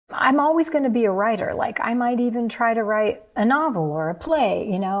I'm always going to be a writer. Like I might even try to write a novel or a play,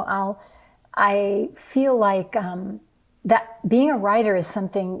 you know. I feel like that being a writer is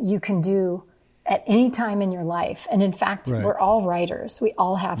something you can do at any time in your life. And in fact, we're all writers. We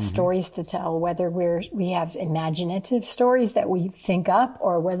all have stories to tell, whether we have imaginative stories that we think up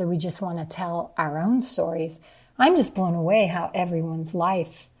or whether we just want to tell our own stories. I'm just blown away how everyone's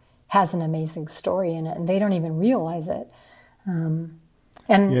life has an amazing story in it, and they don't even realize it.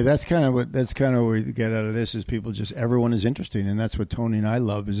 And yeah, that's kind of what we get out of this is everyone is interesting, and that's what Tony and I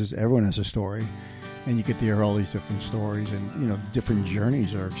love is just everyone has a story, and you get to hear all these different stories, and you know, different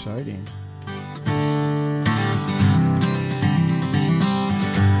journeys are exciting.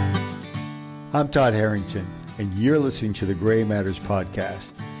 I'm Todd Harrington, and you're listening to the Gray Matters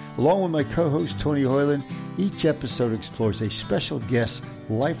podcast. Along with my co-host Tony Hoyland, each episode explores a special guest's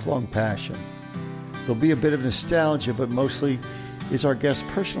lifelong passion. There'll be a bit of nostalgia, but mostly it's our guest's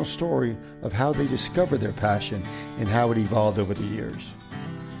personal story of how they discovered their passion and how it evolved over the years.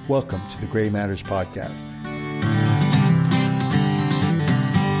 Welcome to the Gray Matters podcast.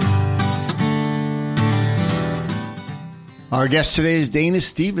 Our guest today is Dana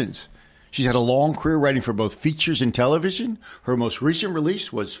Stevens. She's had a long career writing for both features and television. Her most recent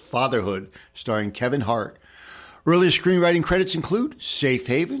release was Fatherhood, starring Kevin Hart. Earlier screenwriting credits include Safe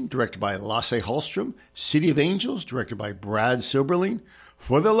Haven, directed by Lasse Hallström, City of Angels, directed by Brad Silberling,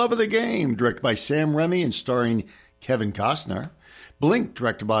 For the Love of the Game, directed by Sam Raimi and starring Kevin Costner, Blink,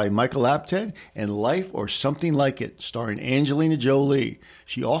 directed by Michael Apted, and Life or Something Like It, starring Angelina Jolie.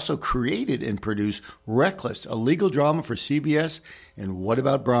 She also created and produced Reckless, a legal drama for CBS, and What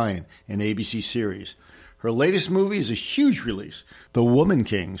About Brian, an ABC series. Her latest movie is a huge release, The Woman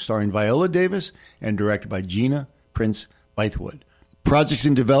King, starring Viola Davis and directed by Gina Prince Bythewood. Projects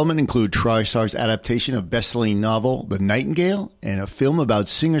in development include TriStar's adaptation of best-selling novel The Nightingale and a film about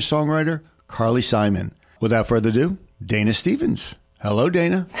singer-songwriter Carly Simon. Without further ado, Dana Stevens. Hello,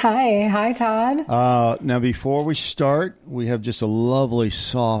 Dana. Hi, Todd. Now, before we start, we have just a lovely,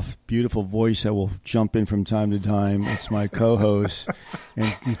 soft, beautiful voice that will jump in from time to time. It's my co-host,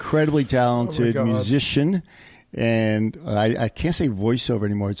 an incredibly talented musician. And I can't say voiceover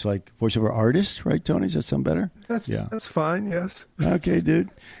anymore. It's like voiceover artist, right, Tony? Does that sound better? That's fine, yes. Okay, dude.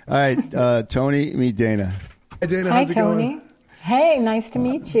 All right, Tony, meet Dana. Hi, Dana. Hi, how's it Tony. going? Hey, nice to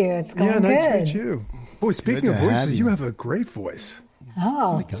meet you. It's going good. Yeah, nice to meet you. Boy, speaking of voices, you have a great voice.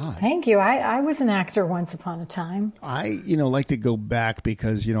 Oh, my God. Thank you. I was an actor once upon a time. I, like to go back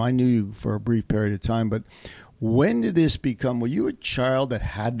because, I knew you for a brief period of time, but when did this become, were you a child that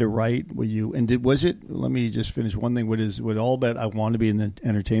had to write? Let me just finish one thing. Was it all about I want to be in the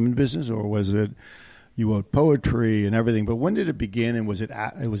entertainment business, or was it you wrote poetry and everything? But when did it begin, and was it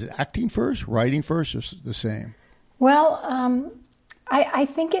acting first, writing first, or the same? Well, I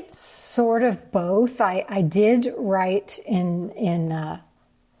think it's sort of both. I did write I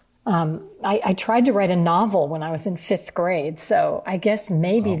tried to write a novel when I was in 5th grade, so I guess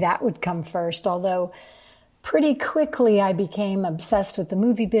maybe that would come first, although pretty quickly I became obsessed with the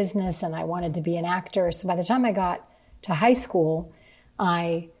movie business and I wanted to be an actor. So by the time I got to high school,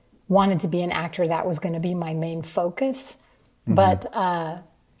 I wanted to be an actor. That was going to be my main focus. Mm-hmm. But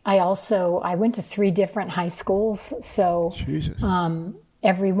I went to 3 different high schools, so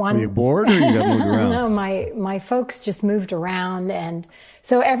everyone. Were you bored, or you got moved around? No, my folks just moved around, and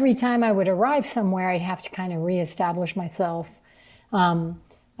so every time I would arrive somewhere, I'd have to kind of reestablish myself.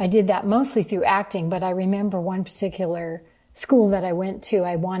 I did that mostly through acting, but I remember one particular school that I went to.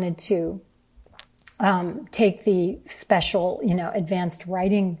 I wanted to take the special, advanced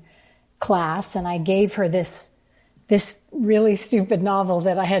writing class, and I gave her this really stupid novel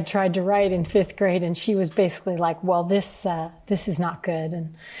that I had tried to write in 5th grade, and she was basically like, "Well, this is not good."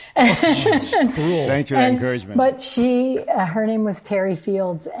 And cruel. Thank you for that encouragement. But she, her name was Terry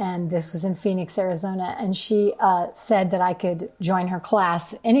Fields, and this was in Phoenix, Arizona, and she said that I could join her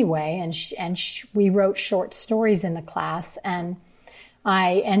class anyway, and we wrote short stories in the class, and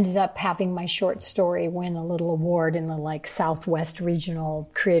I ended up having my short story win a little award in the Southwest Regional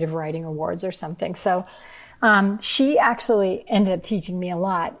Creative Writing Awards or something. So. She actually ended up teaching me a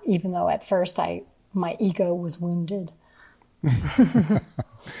lot, even though at first my ego was wounded.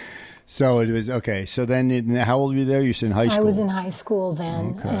 So it was, okay. So then how old were you there? You said in high school? I was in high school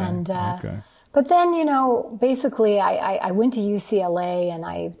then. Okay. And, okay. But then, basically I went to UCLA and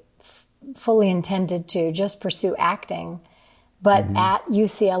I fully intended to just pursue acting. But at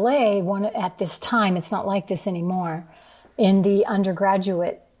UCLA, at this time, it's not like this anymore, in the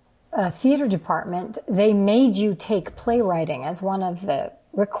undergraduate theater department, they made you take playwriting as one of the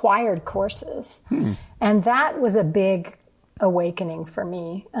required courses. And that was a big awakening for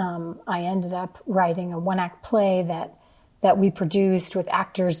me. I ended up writing a one-act play that we produced with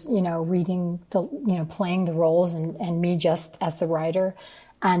actors, reading playing the roles and me just as the writer.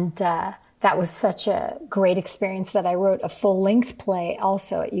 And that was such a great experience that I wrote a full-length play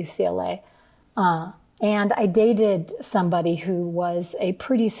also at UCLA. And I dated somebody who was a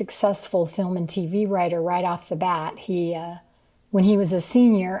pretty successful film and TV writer right off the bat. When he was a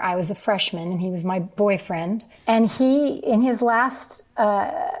senior, I was a freshman, and he was my boyfriend. And he, in his last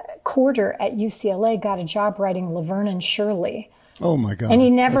quarter at UCLA, got a job writing Laverne and Shirley. Oh my God! And he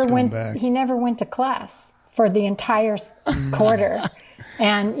never went to class for the entire quarter.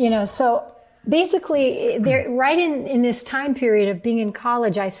 And so basically, right in this time period of being in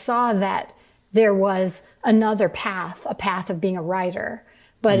college, I saw that there was another path, a path of being a writer.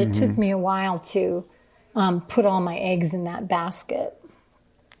 But it took me a while to put all my eggs in that basket.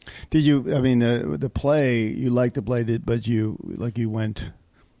 Did you, I mean, the play, you liked the play, but you went,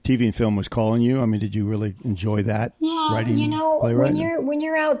 TV and film was calling you? I mean, did you really enjoy that? Yeah, writing, when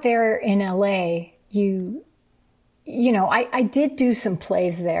you're out there in LA, I did do some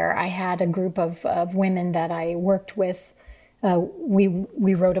plays there. I had a group of women that I worked with.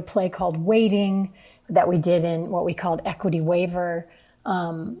 We wrote a play called Waiting that we did in what we called Equity Waiver.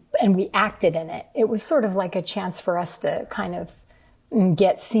 And we acted in it. It was sort of like a chance for us to kind of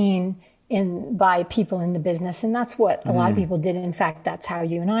get seen by people in the business. And that's what a lot of people did. In fact, that's how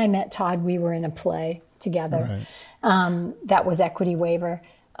you and I met, Todd. We were in a play together. Right. That was Equity Waiver.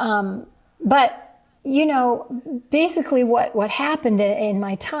 But, basically what happened in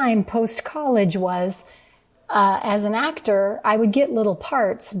my time post-college was, as an actor, I would get little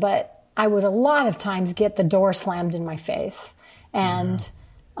parts, but I would a lot of times get the door slammed in my face. And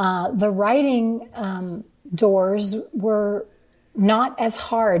the writing doors were not as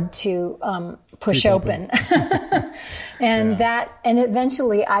hard to push open. And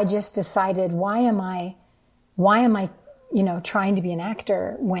eventually I just decided, why am I trying to be an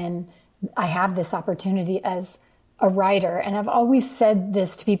actor when I have this opportunity as a writer? And I've always said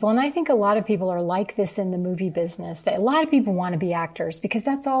this to people, and I think a lot of people are like this in the movie business, that a lot of people want to be actors because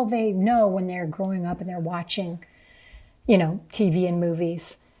that's all they know when they're growing up and they're watching TV and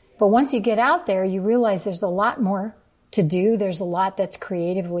movies. But once you get out there, you realize there's a lot more to do. There's a lot that's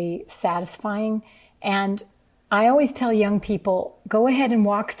creatively satisfying. And I always tell young people, go ahead and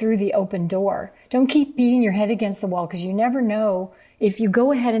walk through the open door. Don't keep beating your head against the wall, because you never know. If you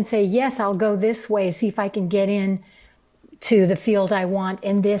go ahead and say, yes, I'll go this way, see if I can get in to the field I want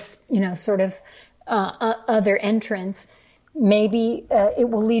in this, sort of other entrance, maybe it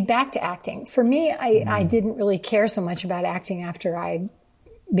will lead back to acting. For me, I didn't really care so much about acting after I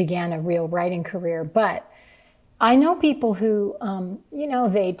began a real writing career. But I know people who,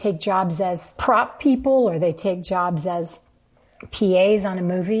 they take jobs as prop people, or they take jobs as PAs on a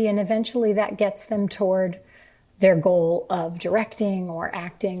movie, and eventually that gets them toward their goal of directing or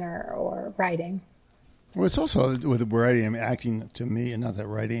acting or writing. Well, it's also with writing, I mean, acting to me, and not that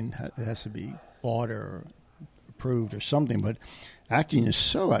writing has to be bought or approved or something, but acting is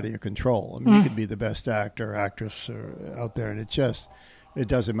so out of your control. I mean, you could be the best actor or actress out there, and it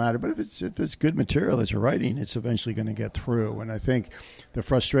doesn't matter. But if it's good material that you're writing, it's eventually going to get through. And I think the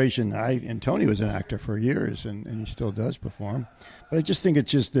frustration, and Tony was an actor for years, and he still does perform. But I just think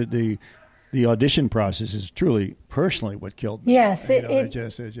it's just that the audition process is truly, personally, what killed me. Yes, I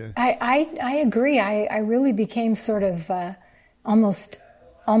agree. I really became sort of almost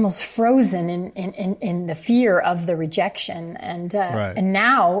frozen in the fear of the rejection. And right. And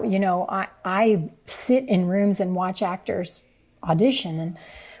now, I sit in rooms and watch actors audition. And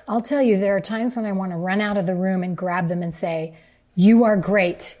I'll tell you, there are times when I want to run out of the room and grab them and say, you are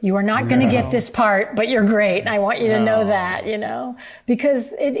great. You are not going to get this part, but you're great. I want you to know that,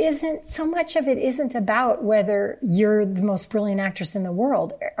 because it isn't, so much of it isn't about whether you're the most brilliant actress in the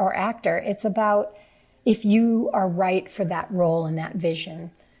world or actor. It's about if you are right for that role and that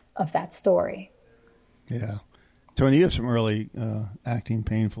vision of that story. Yeah. Tony, you have some early acting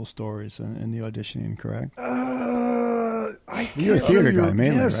painful stories in the auditioning, correct? You're a theater guy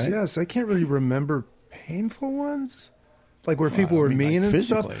mainly, right? Yes. I can't really remember painful ones. Like where people were mean and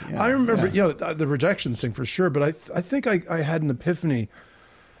stuff. Yeah, I remember, the rejection thing for sure. But I think I had an epiphany.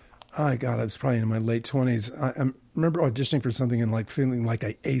 Oh, God, I was probably in my late 20s. I remember auditioning for something and feeling like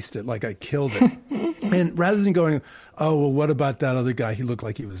I aced it, like I killed it. And rather than going, oh, well, what about that other guy? He looked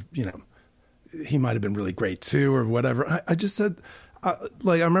like he was, he might have been really great too or whatever. I just said, I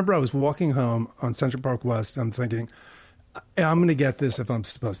remember I was walking home on Central Park West. I'm thinking, I'm going to get this if I'm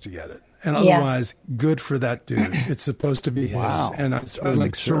supposed to get it. And otherwise, good for that dude. It's supposed to be his. Wow. And I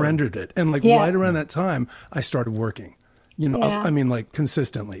surrendered it. And right around that time, I started working. I mean, like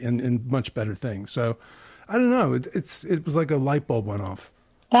consistently and much better things. So I don't know. It was like a light bulb went off.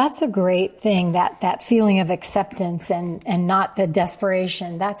 That's a great thing, that feeling of acceptance and not the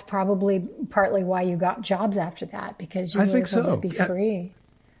desperation. That's probably partly why you got jobs after that, because you were able to be free.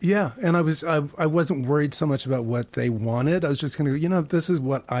 Yeah, and I wasn't worried so much about what they wanted. I was just going to go, this is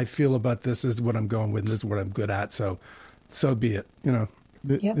what I feel about this, is what I'm going with, and this is what I'm good at, so be it,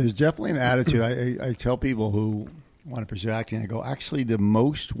 There's definitely an attitude. I tell people who want to pursue acting, I go, actually the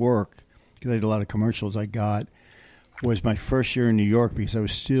most work, because I did a lot of commercials I got, was my first year in New York, because I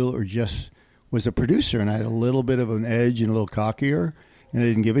was was a producer, and I had a little bit of an edge and a little cockier, and I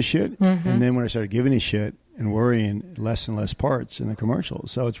didn't give a shit. Mm-hmm. And then when I started giving a shit and worrying, less and less parts in the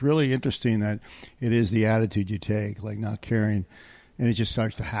commercials. So it's really interesting that it is the attitude you take, like not caring, and it just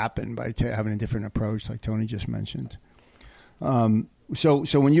starts to happen by having a different approach, like Tony just mentioned. So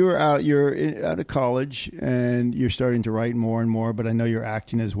when you're out of college and you're starting to write more and more, but I know you're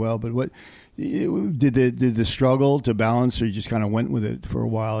acting as well. But what did the struggle to balance, or you just kind of went with it for a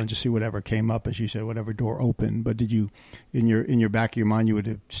while and just see whatever came up, as you said, whatever door opened? But did you, in your back of your mind, you would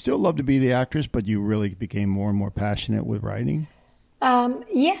have still loved to be the actress, but you really became more and more passionate with writing?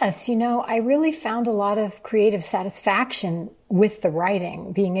 Yes, I really found a lot of creative satisfaction with the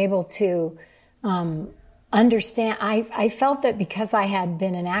writing, being able to understand. I felt that because I had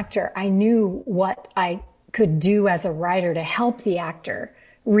been an actor, I knew what I could do as a writer to help the actor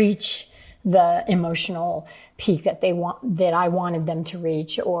reach the emotional peak that I wanted them to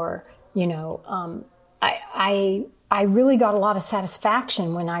reach, or I really got a lot of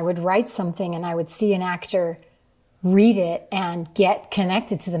satisfaction when I would write something and I would see an actor read it and get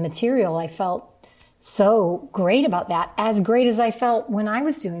connected to the material. I felt so great about that, as great as I felt when I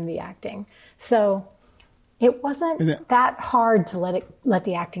was doing the acting. So it wasn't that hard to let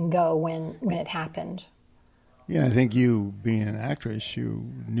the acting go when it happened. Yeah, I think you, being an actress, you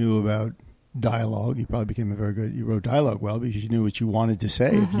knew about dialogue. You probably became you wrote dialogue well because you knew what you wanted to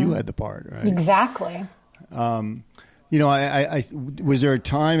say if you had the part, right? Exactly. I was there a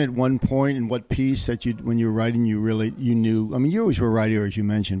time at one point in what piece that when you were writing, you knew, I mean, you always were a writer, as you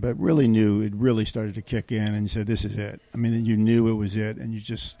mentioned, but really knew it really started to kick in and you said, this is it. I mean, you knew it was it, and you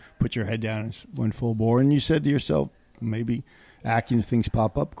just put your head down and went full bore, and you said to yourself, maybe acting, if things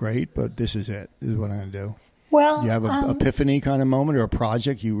pop up, great, but this is it. This is what I'm going to do. Well, you have an epiphany kind of moment, or a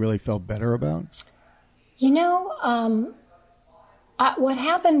project you really felt better about? What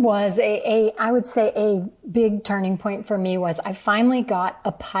happened was I would say a big turning point for me was I finally got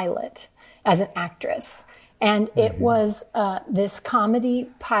a pilot as an actress. And it was this comedy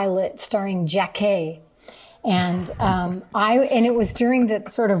pilot starring Jackie. And it was during the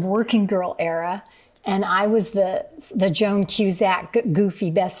sort of working girl era. And I was the Joan Cusack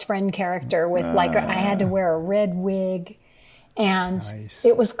goofy best friend character with I had to wear a red wig. And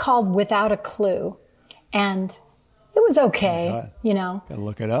It was called Without a Clue. And it was okay, Gotta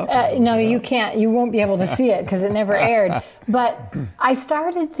look it up. No, you can't. You won't be able to see it because it never aired. But I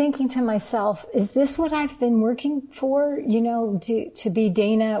started thinking to myself, is this what I've been working for? To be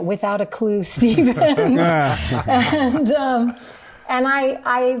Dana Without a Clue Stevens. And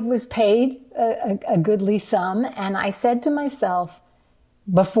I was paid a goodly sum. And I said to myself,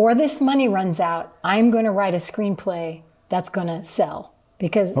 before this money runs out, I'm going to write a screenplay that's going to sell.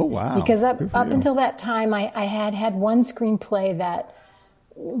 Because up until that time, I had one screenplay that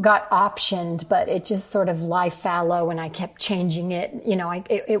got optioned, but it just sort of lie fallow, and I kept changing it.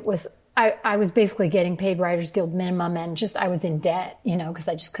 I was basically getting paid Writers Guild minimum, and I was in debt, because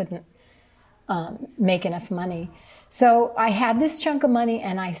I just couldn't make enough money. So I had this chunk of money,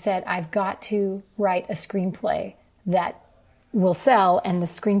 and I said, I've got to write a screenplay that will sell. And the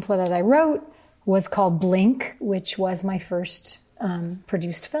screenplay that I wrote was called Blink, which was my first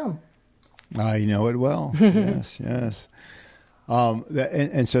produced film. I know it well. Yes.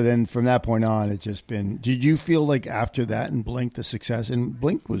 And so then from that point on, it's just been. Did you feel like after that and Blink, the success, and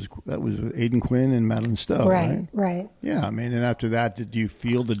Blink was Aidan Quinn and Madeline Stowe, right? Right. Yeah, I mean, and after that, did you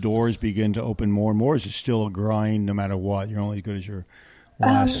feel the doors begin to open more and more? Is it still a grind no matter what? You're only as good as your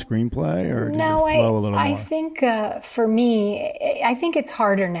last screenplay, or did it flow a little more? I think for me, I think it's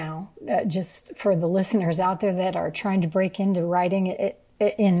harder now. Just for the listeners out there that are trying to break into writing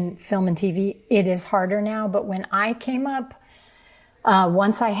in film and TV, it is harder now. But when I came up,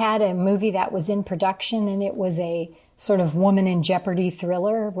 once I had a movie that was in production, and it was a sort of woman in jeopardy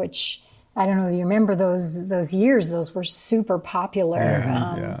thriller, which I don't know if you remember those years. Those were super popular.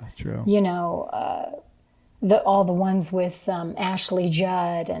 Yeah, true. All the ones with Ashley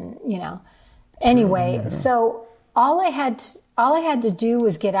Judd and anyway. Sure, yeah. So all I had to do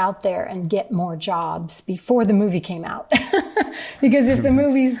was get out there and get more jobs before the movie came out. because if the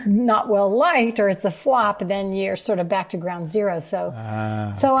movie's not well liked or it's a flop, then you're sort of back to ground zero. So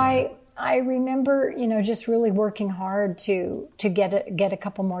I remember, just really working hard to get a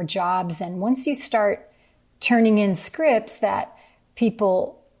couple more jobs. And once you start turning in scripts that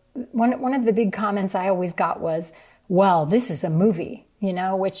people, one of the big comments I always got was, well, this is a movie,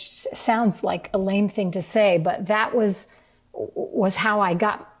 which sounds like a lame thing to say, but that was how I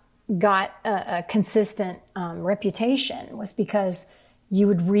got a consistent reputation, was because you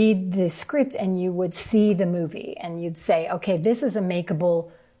would read the script and you would see the movie and you'd say, okay, this is a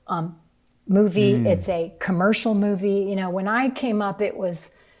makeable movie. It's a commercial movie. When I came up, it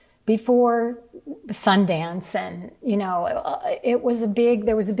was before Sundance, and it was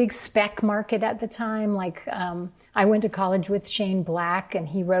there was a big spec market at the time. Like I went to college with Shane Black, and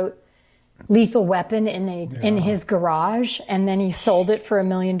he wrote Lethal Weapon in his garage, and then he sold it for $1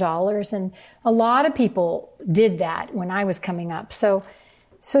 million. And a lot of people did that when I was coming up. So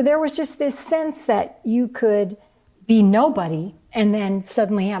there was just this sense that you could be nobody and then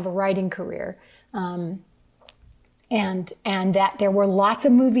suddenly have a writing career. And that there were lots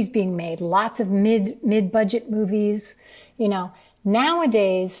of movies being made, lots of mid-budget movies.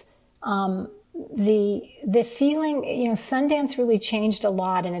 Nowadays, the feeling, Sundance really changed a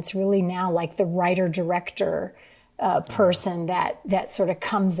lot, and it's really now like the writer-director person that sort of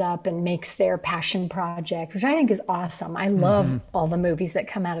comes up and makes their passion project, which I think is awesome. I love all the movies that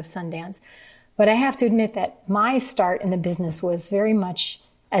come out of Sundance. But I have to admit that my start in the business was very much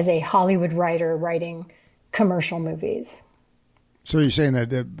as a Hollywood writer writing commercial movies. So you're saying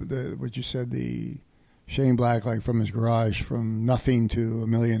that what you said, the Shane Black, like from his garage, from nothing to a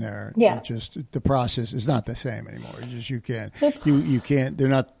millionaire. Yeah. Just the process is not the same anymore. You can't. You can't. They're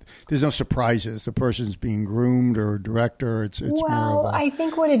not. There's no surprises. The person's being groomed or director. It's more of a, I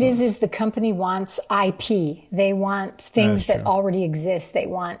think what it is the company wants IP. They want things that already exist. They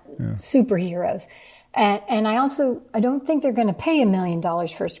want superheroes, and I don't think they're going to pay $1 million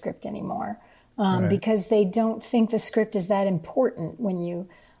for a script anymore. Because they don't think the script is that important when you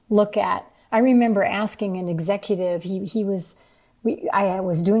look at. I remember asking an executive. I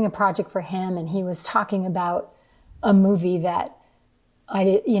was doing a project for him, and he was talking about a movie that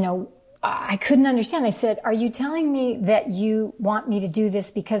I couldn't understand. I said, "Are you telling me that you want me to do this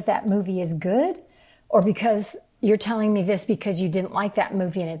because that movie is good, or because you're telling me this because you didn't like that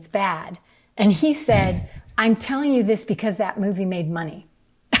movie and it's bad?" And he said, "I'm telling you this because that movie made money."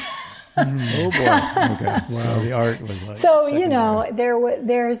 Oh boy! Okay, wow. So the art was like. So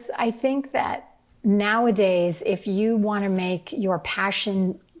there's. I think that nowadays, if you want to make your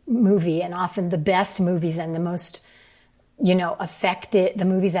passion movie, and often the best movies and the most, the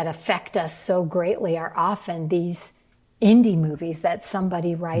movies that affect us so greatly are often these indie movies that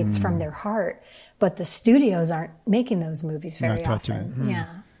somebody writes from their heart, but the studios aren't making those movies very Not touching often. It. Yeah.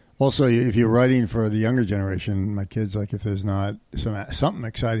 Also, if you're writing for the younger generation, my kids, like if there's not something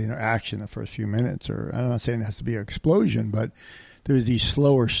exciting or action the first few minutes, or I'm not saying it has to be an explosion, but there's these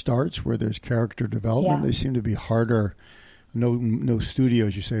slower starts where there's character development. Yeah. They seem to be harder. No studio,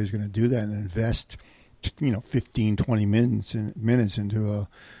 as you say, is going to do that and invest, 15, 20 minutes into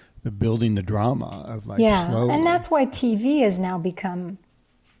the building the drama of slowly. And that's why TV has now become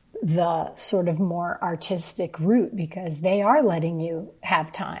the sort of more artistic route, because they are letting you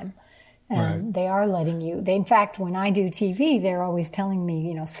have time, and they are letting you. In fact, when I do TV, they're always telling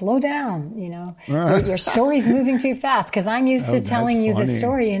me, slow down, your story's moving too fast, because I'm used to telling you the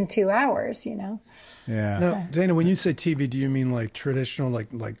story in 2 hours, Yeah. Now, Dana, when you say TV, do you mean like traditional, like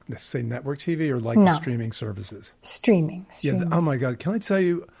say network TV, or like the streaming services? Streaming. Yeah. Oh my God! Can I tell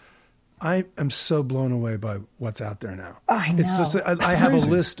you? I am so blown away by what's out there now. Oh, I know. It's just, I have a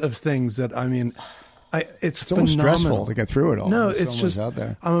list of things that, it's almost phenomenal. Stressful to get through it all. No, it's just, out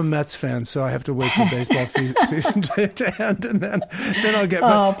there. I'm a Mets fan, so I have to wait for baseball season to end, and then I'll get.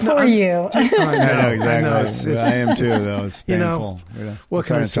 Poor you. I know, exactly. I know. I am too, though. It's painful. What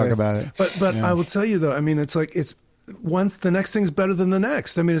can I say? Talk about it. But I will tell you, though, it's like, the next thing's better than the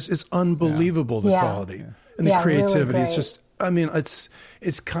next. It's unbelievable, the quality and the creativity. Really it's just,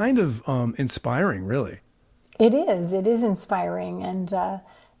 it's kind of inspiring, really. It is inspiring, and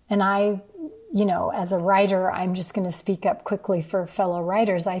I, as a writer, I'm just going to speak up quickly for fellow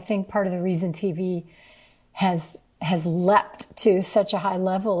writers. I think part of the reason TV has leapt to such a high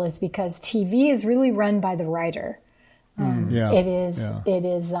level is because TV is really run by the writer. It is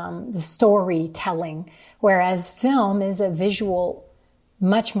the storytelling, whereas film is a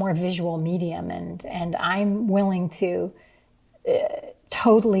much more visual medium, and I'm willing to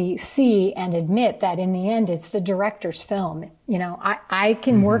totally see and admit that in the end, it's the director's film. You know, I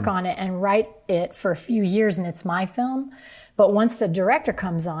can work on it and write it for a few years and it's my film. But once the director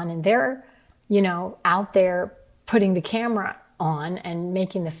comes on and they're, you know, out there putting the camera on and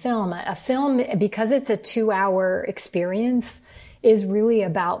making the film, a film, because it's a 2-hour experience, is really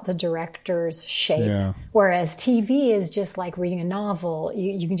about the director's shape. Yeah. Whereas TV is just like reading a novel.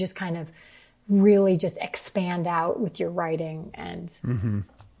 You can just kind of really just expand out with your writing. And,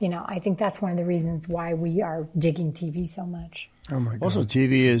 you know, I think that's one of the reasons why we are digging TV so much. Oh my God. Also,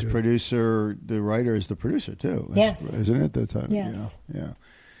 TV is producer, the writer is the producer too. Yes. Isn't it? That's how, yes. Yeah.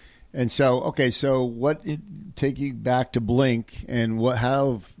 And so, okay, so take you back to Blink, and what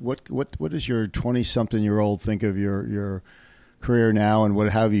does your 20-something-year-old think of your career now, and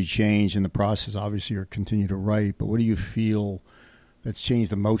how have you changed in the process? Obviously, you continue to write, but what do you feel that's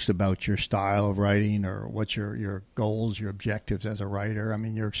changed the most about your style of writing, or what's your goals, your objectives as a writer? I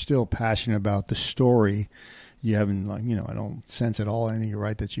mean, you're still passionate about the story. You haven't, like, you know, I don't sense at all anything you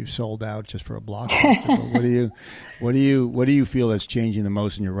write that you've sold out just for a blockbuster. But what do you feel that's changing the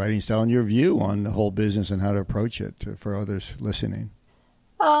most in your writing style and your view on the whole business and how to approach it for others listening?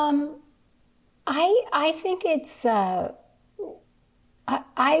 I think it's.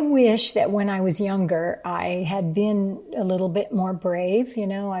 I wish that when I was younger, I had been a little bit more brave. You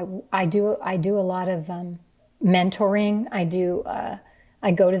know, I do a lot of mentoring.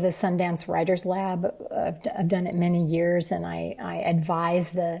 I go to the Sundance Writers Lab. I've done it many years, and I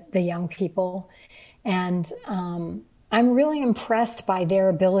advise the young people. And I'm really impressed by their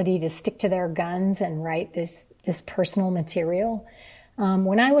ability to stick to their guns and write this personal material.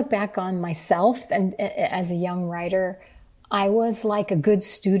 When I look back on myself and as a young writer, I was like a good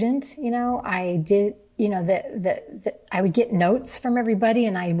student. You know, I did, you know, I would get notes from everybody,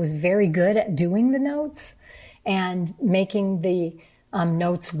 and I was very good at doing the notes and making the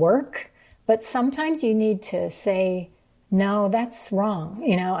notes work. But sometimes you need to say, no, that's wrong.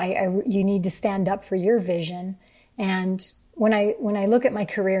 You know, you need to stand up for your vision. And when I look at my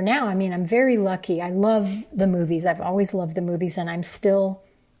career now, I mean, I'm very lucky. I love the movies. I've always loved the movies, and I'm still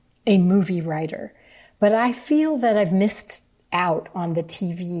a movie writer. But I feel that I've missed out on the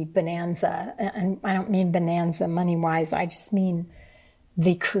TV bonanza. And I don't mean bonanza money-wise. I just mean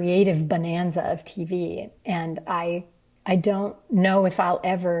the creative bonanza of TV. And I don't know if I'll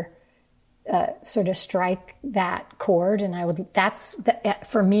ever sort of strike that chord. And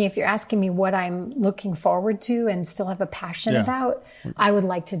for me, if you're asking me what I'm looking forward to and still have a passion about, I would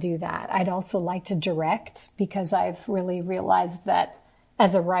like to do that. I'd also like to direct, because I've really realized that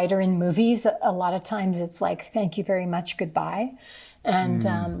as a writer in movies, a lot of times it's like, thank you very much, goodbye.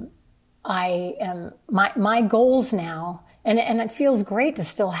 And my goals now, and it feels great to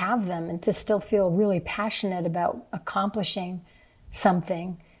still have them and to still feel really passionate about accomplishing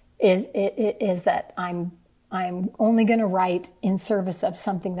something, is that I'm only going to write in service of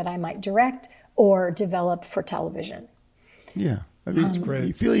something that I might direct or develop for television. Yeah. I mean, it's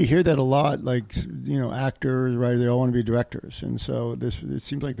great. You hear that a lot, like, you know, actors, right? They all want to be directors. And so it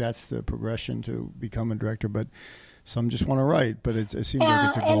seems like that's the progression to become a director, but some just want to write. But it seems like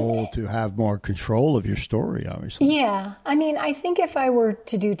it's a goal to have more control of your story, obviously. Yeah. I mean, I think if I were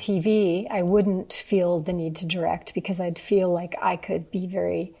to do TV, I wouldn't feel the need to direct, because I'd feel like I could be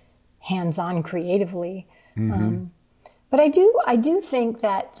very hands-on creatively. But I do think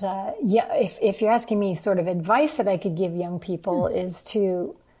that, if you're asking me sort of advice that I could give young people, is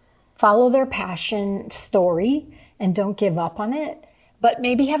to follow their passion story and don't give up on it, but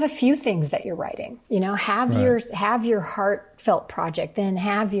maybe have a few things that you're writing. You know, have your heartfelt project, then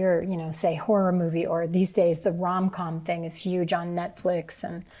have your, you know, say horror movie, or these days the rom-com thing is huge on Netflix,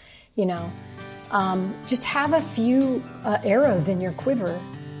 and, you know, just have a few arrows in your quiver.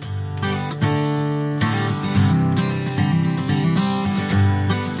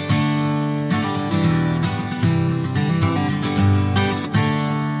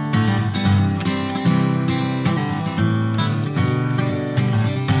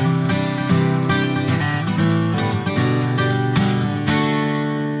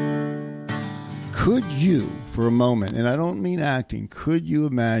 Could you, for a moment, and I don't mean acting, could you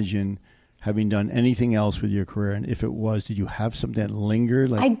imagine having done anything else with your career? And if it was, did you have something that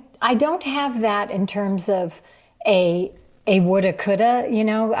lingered? Like, I don't have that in terms of a woulda, coulda, you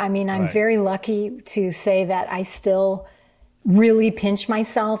know. I mean, I'm very lucky to say that I still really pinch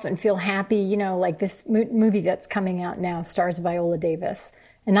myself and feel happy, you know, like this movie that's coming out now stars Viola Davis.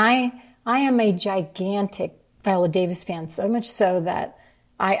 And I am a gigantic Viola Davis fan, so much so that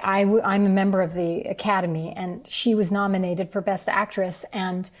I'm a member of the Academy, and she was nominated for Best Actress,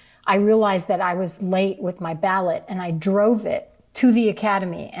 and I realized that I was late with my ballot, and I drove it to the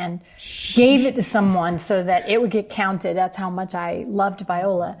Academy and gave it to someone so that it would get counted. That's how much I loved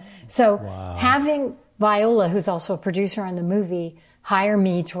Viola. So having Viola, who's also a producer on the movie, hire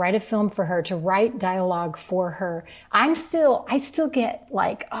me to write a film for her, to write dialogue for her, I still get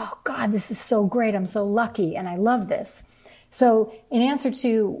like, oh God, this is so great. I'm so lucky and I love this. So in answer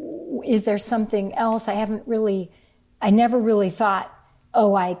to, is there something else? I never really thought,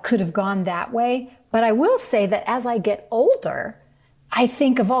 oh, I could have gone that way. But I will say that as I get older, I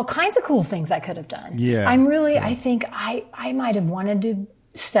think of all kinds of cool things I could have done. Yeah. I think I might have wanted to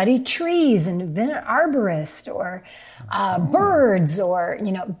study trees and have been an arborist, or birds, or,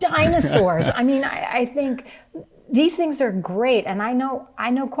 dinosaurs. I mean, I think these things are great. And I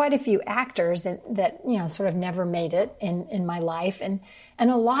know quite a few actors that sort of never made it in my life. And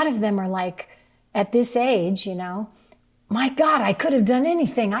a lot of them are like, at this age, my God, I could have done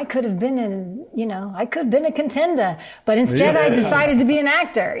anything. I could have been a contender, but instead I decided to be an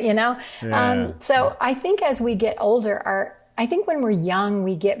actor, So I think as we get older, I think when we're young,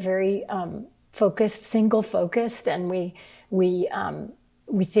 we get very focused, single focused, and we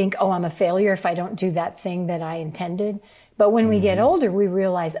think, oh, I'm a failure if I don't do that thing that I intended. But when we get older, we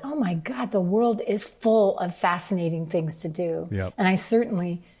realize, oh my God, the world is full of fascinating things to do. Yep. And I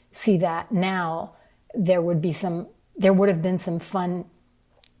certainly see that now. There would have been some fun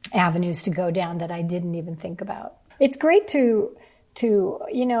avenues to go down that I didn't even think about. It's great to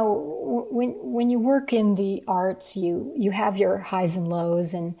when you work in the arts, you have your highs and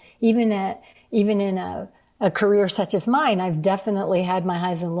lows, and even in a career such as mine, I've definitely had my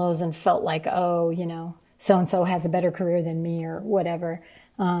highs and lows and felt like, oh, so and so has a better career than me or whatever.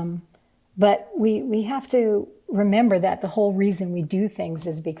 But we have to remember that the whole reason we do things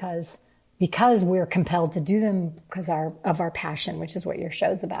is because we're compelled to do them because of our passion, which is what your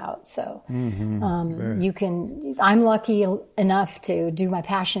show's about. So I'm lucky enough to do my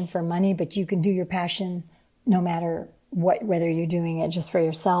passion for money, but you can do your passion no matter what, whether you're doing it just for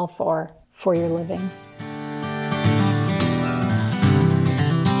yourself or for your living.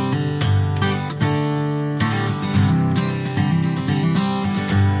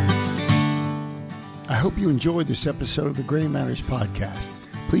 I hope you enjoyed this episode of the Gray Matters podcast.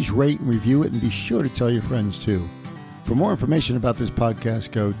 Please rate and review it, and be sure to tell your friends too. For more information about this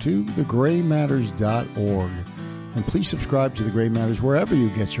podcast, go to thegraymatters.org. And please subscribe to The Gray Matters wherever you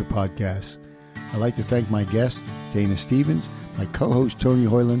get your podcasts. I'd like to thank my guest, Dana Stevens, my co-host, Tony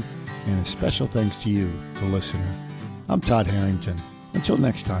Hoyland, and a special thanks to you, the listener. I'm Todd Harrington. Until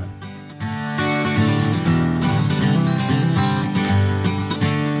next time.